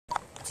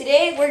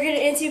Today we're going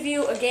to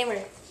interview a gamer.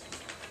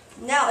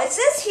 Now it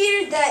says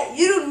here that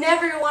you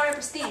never wanted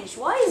prestige.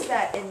 Why is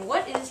that, and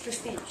what is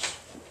prestige?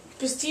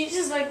 Prestige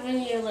is like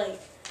when you're like,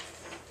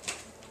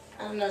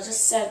 I don't know,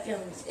 just sad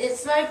feelings.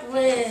 It's like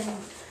when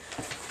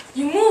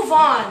you move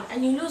on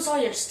and you lose all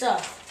your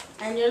stuff,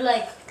 and you're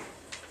like,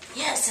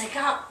 yes, I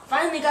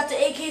finally got the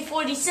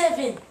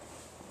AK-47,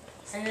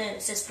 and then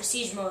it says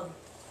prestige mode.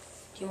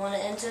 Do you want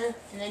to enter?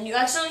 And then you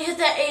accidentally hit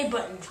that A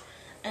button,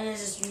 and it's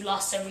just you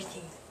lost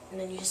everything, and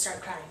then you just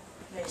start crying.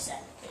 Very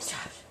sad. Very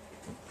sad.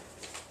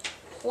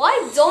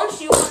 Why don't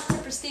you want the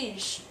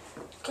prestige?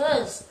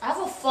 Cause I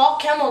have a fall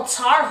camo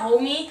tar,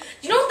 homie.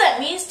 Do you know what that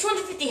means?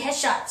 250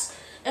 headshots.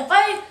 If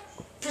I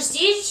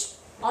prestige,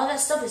 all that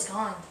stuff is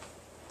gone.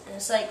 And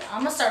it's like, I'm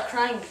gonna start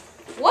crying.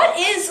 What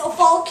is a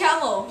fall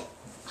camo?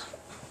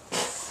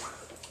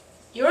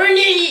 You're an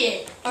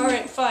idiot.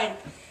 Alright, fine.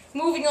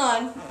 Moving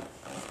on.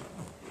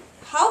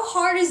 How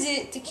hard is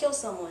it to kill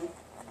someone?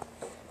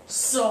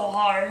 So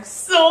hard.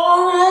 So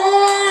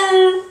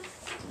hard.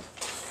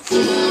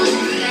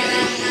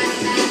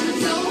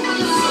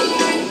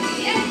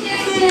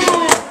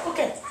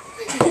 Okay.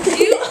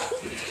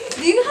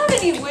 Do you have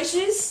any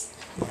wishes?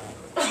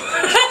 Why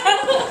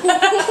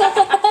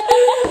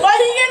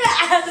are you gonna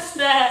ask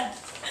that?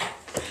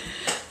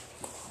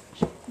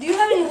 Do you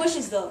have any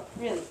wishes though?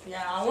 Really?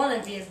 Yeah, I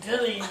wanna be a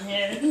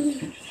billionaire.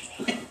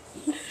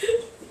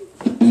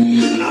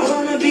 I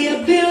wanna be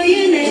a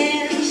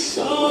billionaire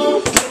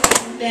so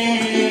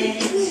bad.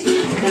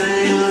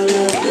 Buy all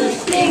of the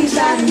things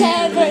I've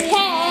never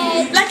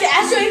had. Like an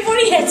Astro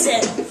 840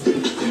 headset.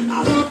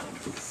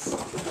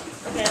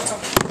 Okay, that's all.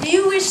 Do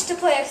you wish to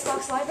play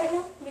Xbox Live right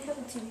now? We have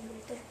a TV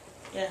right there.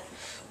 Yeah.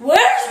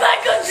 Where's my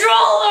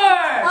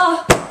controller?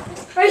 Oh,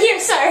 right here,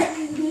 sir.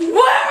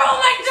 Where are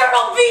my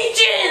turtle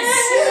beaches?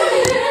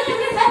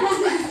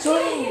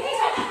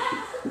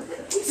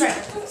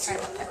 Sorry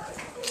about that.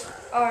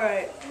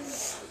 Alright.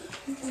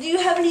 Do you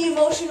have any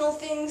emotional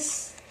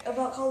things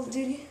about Call of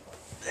Duty?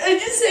 I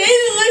just say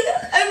it like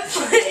I'm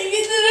playing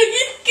and then I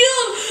get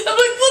killed. I'm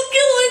like, what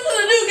kill am I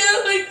gonna do? And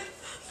I'm like,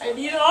 I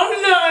need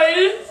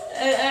organize.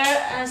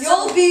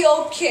 You'll be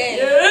okay.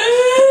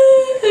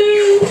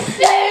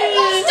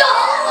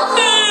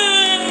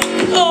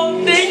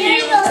 Oh, thank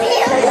you.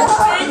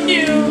 Thank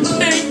you.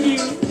 Thank you.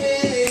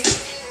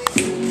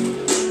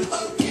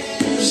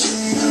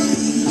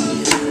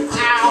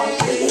 Ow.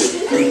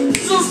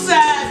 So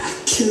sad.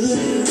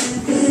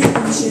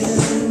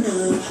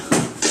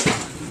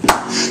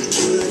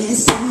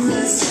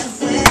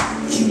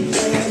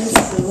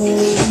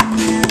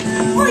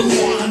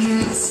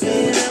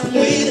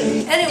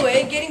 Anyway,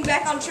 getting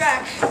back on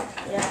track.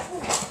 Yeah.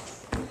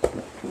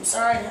 I'm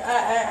sorry. I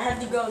had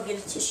to go get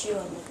a tissue.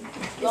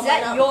 Is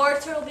that your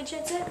Turtle Beach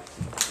headset?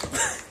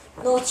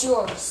 No, it's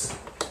yours.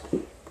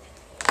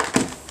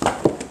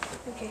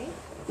 Okay.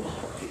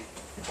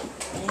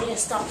 I need to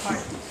stop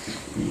partying.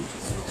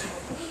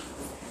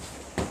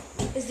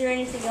 Is there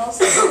anything else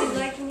that you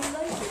like and you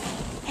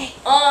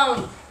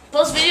like?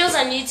 Post videos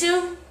on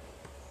YouTube,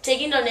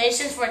 taking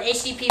donations for an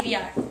HD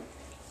PVR.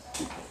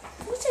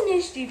 What's an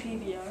HD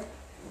PVR?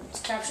 It's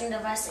a capturing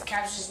device that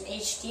captures in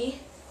HD.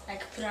 I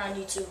can put it on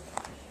YouTube.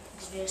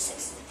 It's very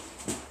sexy.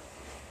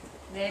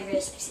 Very,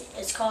 very sexy.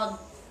 It's called...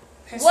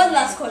 One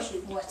last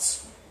question.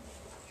 What?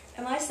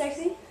 Am I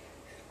sexy?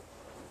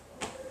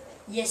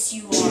 Yes,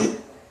 you are.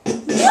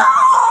 No!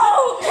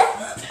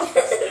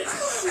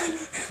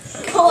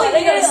 Come on,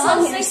 I got a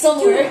song here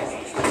somewhere.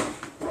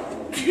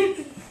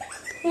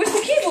 Where's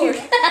the keyboard?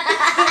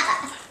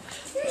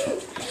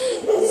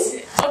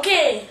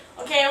 Okay,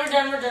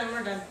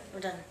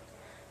 we're done.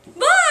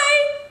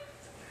 Bye!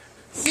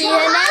 See you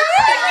next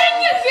time.